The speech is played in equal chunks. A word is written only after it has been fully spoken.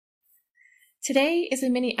Today is a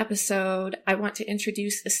mini episode. I want to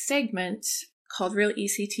introduce a segment called Real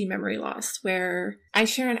ECT Memory Loss, where I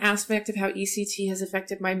share an aspect of how ECT has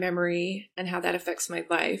affected my memory and how that affects my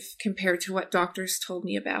life compared to what doctors told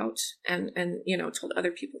me about and told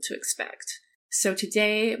other people to expect. So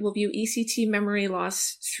today we'll view ECT memory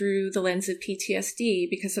loss through the lens of PTSD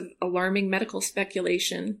because of alarming medical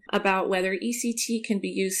speculation about whether ECT can be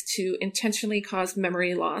used to intentionally cause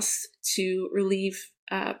memory loss to relieve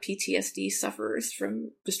PTSD sufferers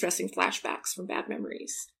from distressing flashbacks from bad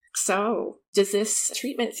memories. So, does this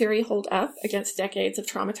treatment theory hold up against decades of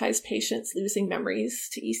traumatized patients losing memories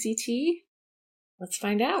to ECT? Let's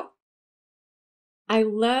find out. I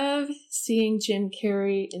love seeing Jim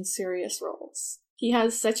Carrey in serious roles. He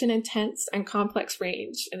has such an intense and complex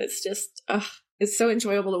range, and it's just, it's so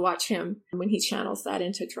enjoyable to watch him when he channels that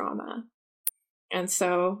into drama. And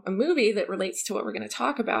so a movie that relates to what we're going to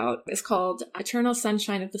talk about is called Eternal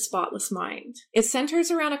Sunshine of the Spotless Mind. It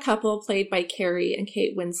centers around a couple played by Carrie and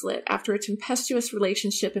Kate Winslet. After a tempestuous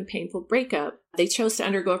relationship and painful breakup, they chose to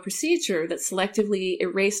undergo a procedure that selectively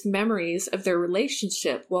erased memories of their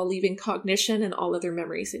relationship while leaving cognition and all other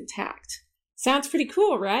memories intact. Sounds pretty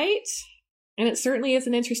cool, right? And it certainly is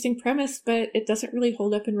an interesting premise, but it doesn't really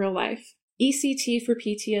hold up in real life. ECT for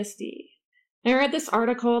PTSD. I read this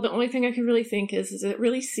article. The only thing I can really think is it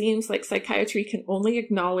really seems like psychiatry can only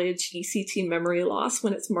acknowledge ECT memory loss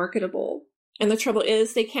when it's marketable. And the trouble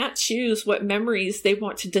is they can't choose what memories they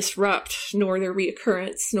want to disrupt, nor their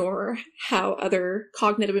reoccurrence, nor how other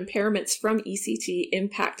cognitive impairments from ECT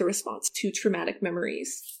impact the response to traumatic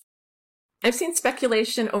memories. I've seen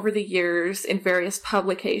speculation over the years in various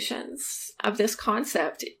publications of this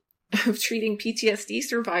concept of treating PTSD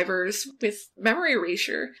survivors with memory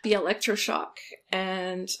erasure via electroshock.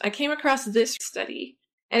 And I came across this study.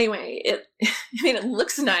 Anyway, it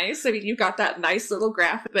looks nice. I mean, you've got that nice little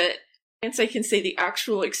graph, but I can say the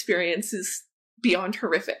actual experience is beyond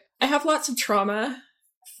horrific. I have lots of trauma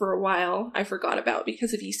for a while I forgot about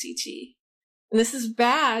because of ECT. And this is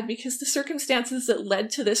bad because the circumstances that led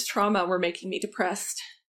to this trauma were making me depressed,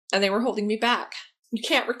 and they were holding me back. You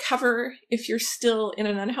can't recover if you're still in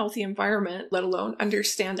an unhealthy environment, let alone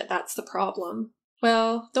understand that that's the problem.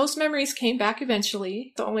 Well, those memories came back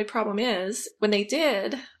eventually. The only problem is, when they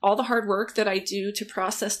did, all the hard work that I do to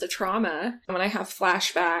process the trauma, and when I have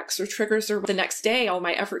flashbacks or triggers or the next day, all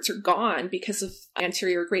my efforts are gone because of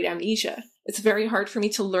anterior great amnesia. It's very hard for me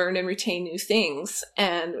to learn and retain new things.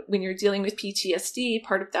 And when you're dealing with PTSD,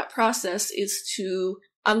 part of that process is to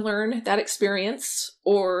unlearn that experience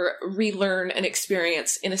or relearn an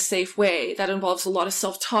experience in a safe way. That involves a lot of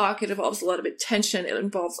self-talk. It involves a lot of attention. It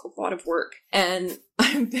involves a lot of work. And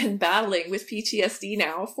I've been battling with PTSD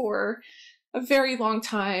now for a very long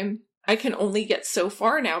time. I can only get so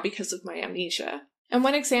far now because of my amnesia. And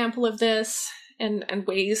one example of this and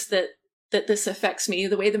ways that this affects me,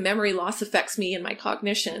 the way the memory loss affects me and my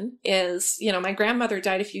cognition is, my grandmother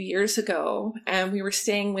died a few years ago and we were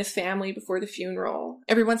staying with family before the funeral.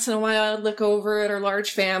 Every once in a while I'd look over at our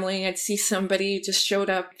large family, I'd see somebody just showed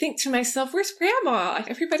up. I think to myself, where's grandma?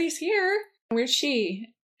 Everybody's here. Where's she?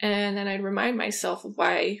 And then I'd remind myself of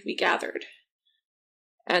why we gathered.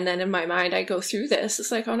 And then in my mind, I go through this.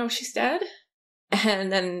 It's like, oh no, she's dead. And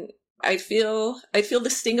then I feel the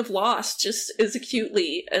sting of loss just as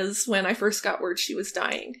acutely as when I first got word she was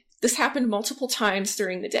dying. This happened multiple times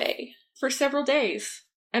during the day, for several days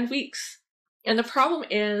and weeks. And the problem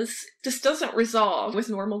is, this doesn't resolve with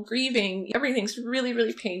normal grieving. Everything's really,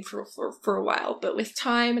 really painful for a while. But with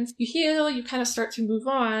time and you heal, you kind of start to move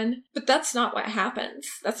on. But that's not what happens.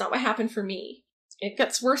 That's not what happened for me. It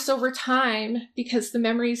gets worse over time because the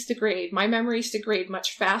memories degrade. My memories degrade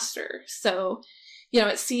much faster. So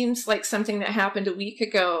it seems like something that happened a week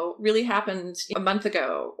ago really happened a month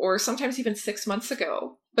ago, or sometimes even 6 months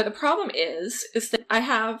ago. But the problem is that I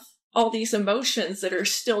have all these emotions that are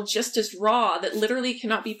still just as raw that literally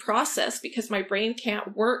cannot be processed because my brain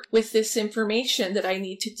can't work with this information that I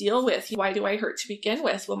need to deal with. Why do I hurt to begin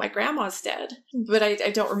with? Well, my grandma's dead. But I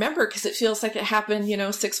don't remember because it feels like it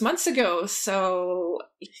happened, 6 months ago. So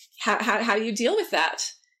how do you deal with that?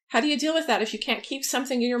 How do you deal with that if you can't keep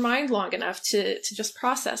something in your mind long enough to just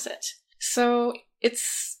process it? So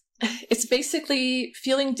it's basically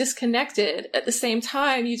feeling disconnected. At the same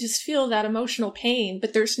time, you just feel that emotional pain,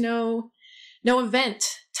 but there's no event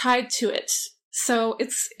tied to it. So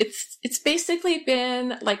it's basically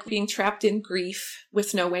been like being trapped in grief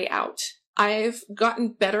with no way out. I've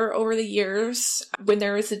gotten better over the years. When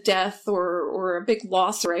there is a death or a big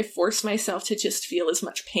loss, or I force myself to just feel as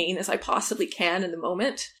much pain as I possibly can in the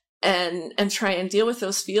moment. and try and deal with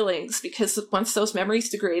those feelings, because once those memories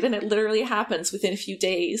degrade, and it literally happens within a few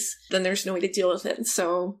days, then there's no way to deal with it. And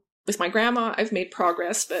so with my grandma, I've made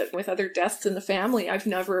progress, but with other deaths in the family,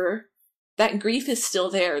 that grief is still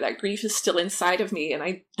there. That grief is still inside of me, and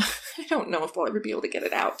I don't know if I'll ever be able to get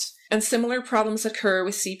it out. And similar problems occur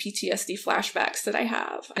with CPTSD flashbacks that I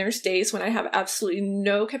have. There's days when I have absolutely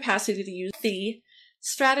no capacity to use the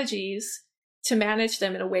strategies to manage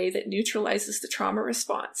them in a way that neutralizes the trauma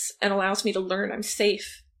response and allows me to learn I'm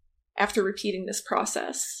safe after repeating this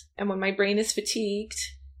process. And when my brain is fatigued,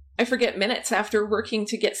 I forget minutes after working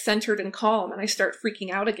to get centered and calm, and I start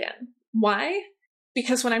freaking out again. Why?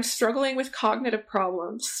 Because when I'm struggling with cognitive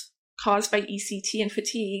problems caused by ECT and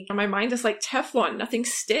fatigue, my mind is like Teflon, nothing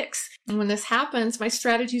sticks. And when this happens, my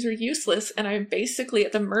strategies are useless, and I'm basically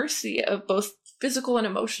at the mercy of both physical and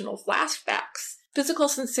emotional flashbacks. Physical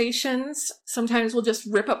sensations sometimes will just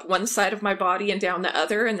rip up one side of my body and down the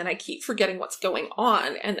other, and then I keep forgetting what's going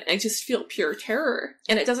on, and I just feel pure terror.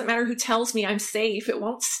 And it doesn't matter who tells me I'm safe, it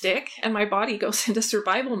won't stick, and my body goes into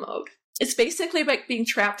survival mode. It's basically like being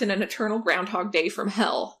trapped in an eternal Groundhog Day from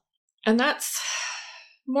hell. And that's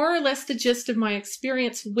more or less the gist of my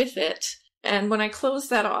experience with it. And when I close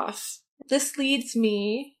that off, this leads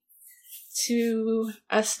me to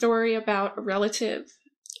a story about a relative.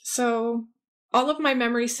 So all of my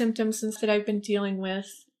memory symptoms that I've been dealing with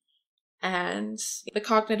and the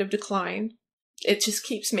cognitive decline, it just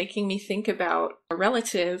keeps making me think about a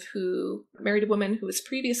relative who married a woman who was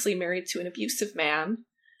previously married to an abusive man,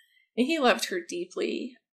 and he loved her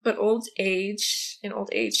deeply. But in old age,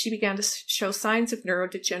 she began to show signs of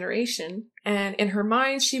neurodegeneration, and in her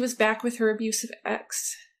mind, she was back with her abusive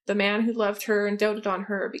ex. The man who loved her and doted on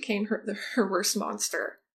her became her worst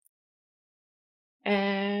monster.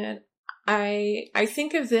 And I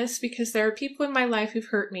think of this because there are people in my life who've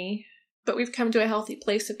hurt me, but we've come to a healthy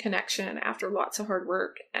place of connection after lots of hard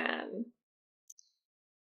work. And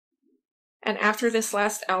after this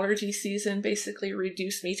last allergy season basically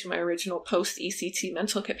reduced me to my original post-ECT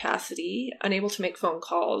mental capacity, unable to make phone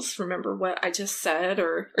calls, remember what I just said,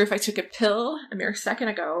 or if I took a pill a mere second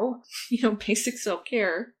ago, basic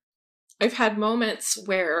self-care. I've had moments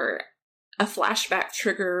where a flashback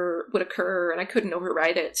trigger would occur and I couldn't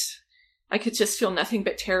override it. I could just feel nothing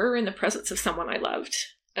but terror in the presence of someone I loved,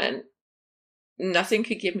 and nothing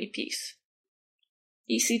could give me peace.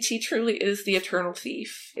 ECT truly is the eternal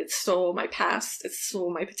thief. It stole my past, it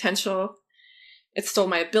stole my potential, it stole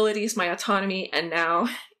my abilities, my autonomy, and now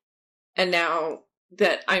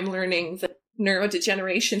that I'm learning that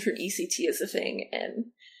neurodegeneration from ECT is a thing,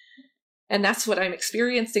 and that's what I'm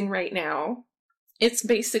experiencing right now. It's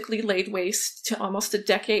basically laid waste to almost a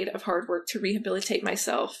decade of hard work to rehabilitate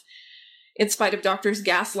myself, in spite of doctors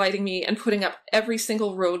gaslighting me and putting up every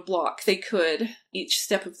single roadblock they could each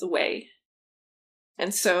step of the way.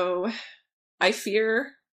 And so I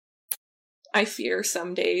fear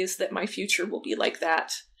some days that my future will be like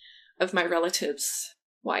that of my relative's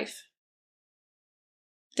wife.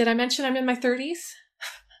 Did I mention I'm in my 30s?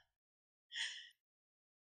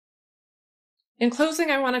 In closing,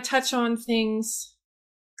 I want to touch on things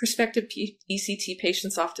prospective ECT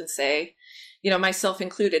patients often say, myself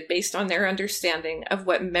included, based on their understanding of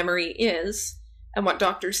what memory is and what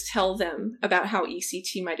doctors tell them about how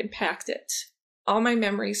ECT might impact it. All my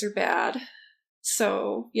memories are bad,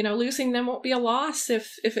 so, losing them won't be a loss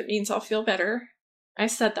if it means I'll feel better. I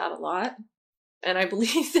said that a lot, and I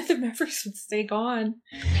believe that the memories would stay gone.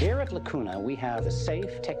 Here at Lacuna, we have a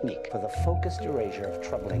safe technique for the focused erasure of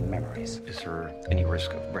troubling memories. Is there any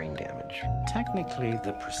risk of brain damage? Technically,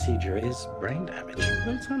 the procedure is brain damage,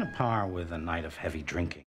 but it's on a par with a night of heavy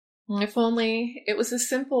drinking. If only it was as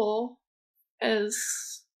simple as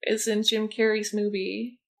in Jim Carrey's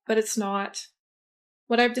movie, but it's not.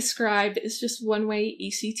 What I've described is just one way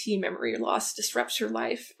ECT memory loss disrupts your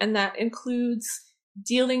life, and that includes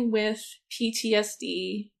dealing with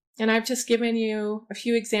PTSD. And I've just given you a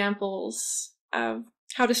few examples of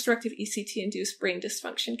how destructive ECT-induced brain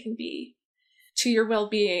dysfunction can be to your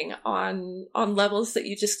well-being on levels that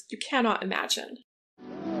you cannot imagine.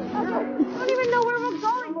 I don't even know where we're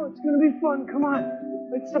going. Oh, it's going to be fun. Come on.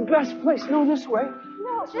 It's the best place. No, this way.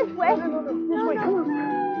 No, this way. No, this way. Come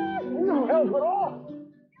on. No help at all.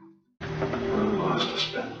 I've really lost to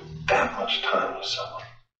spend that much time with someone.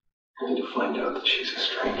 I need to find out that she's a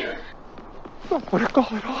stranger. I want to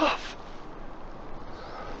call it off.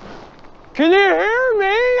 Can you hear me?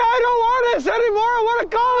 I don't want this anymore. I want to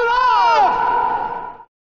call it off.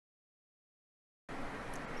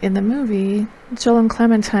 In the movie, Joel and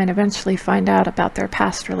Clementine eventually find out about their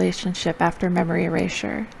past relationship after memory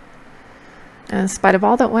erasure. And in spite of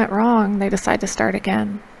all that went wrong, they decide to start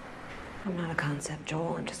again. I'm not a concept,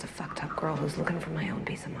 Joel. I'm just a fucked up girl who's looking for my own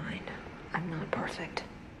peace of mind. I'm not perfect.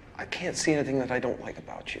 I can't see anything that I don't like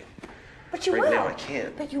about you. But you right will. Right now, I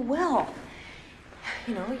can't. But you will.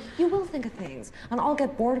 You know, you will think of things. And I'll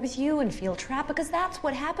get bored with you and feel trapped because that's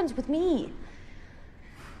what happens with me.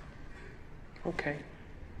 Okay.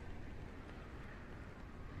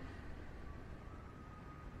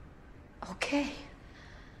 Okay.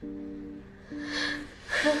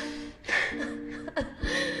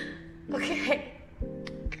 Okay.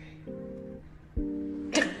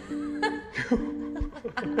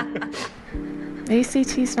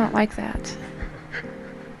 ACT's not like that.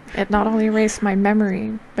 It not only erased my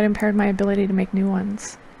memory, but impaired my ability to make new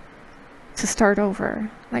ones. To start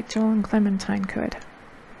over, like Joel and Clementine could.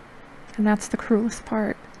 And that's the cruelest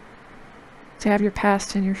part. To have your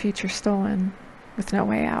past and your future stolen with no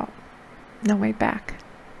way out. No way back.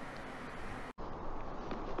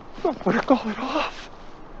 I want to call it off.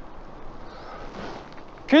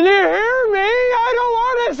 Can you hear me? I don't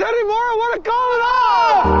want this anymore. I want to call it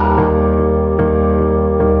off.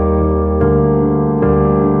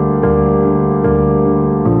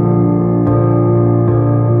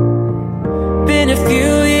 Been a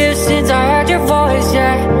few years since I heard your voice,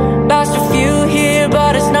 yeah. Lost a few here,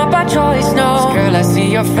 but it's not by choice, no. 'Cause girl, I see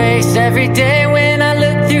your face every day when I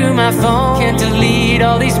look through my phone. Can't delete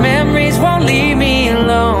all these memories, won't leave me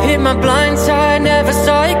alone. Hit my blind side, never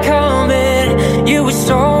saw it coming. You were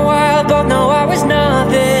so wild, but no, I was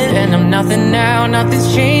nothing. And I'm nothing now,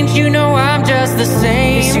 nothing's changed. You know I'm just the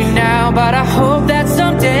same. Miss you now, but I hope that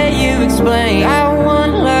someday you explain. I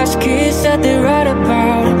one last kiss that they write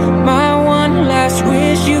about. My one last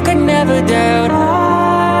wish you could never doubt. I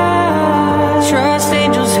trust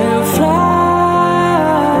angels who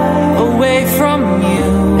fly away from you.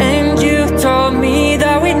 And you told me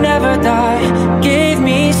that we'd never die. Gave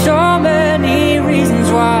me so many reasons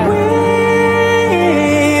why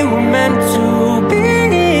we were meant to be.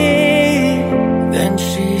 Then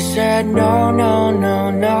she said no, no, no,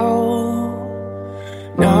 no.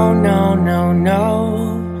 No, no, no, no.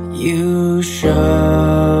 You should.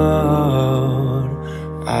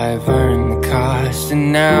 I've earned the cost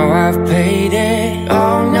and now I've paid it.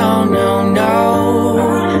 Oh no, no, no.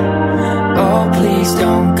 Oh please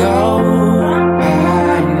don't go.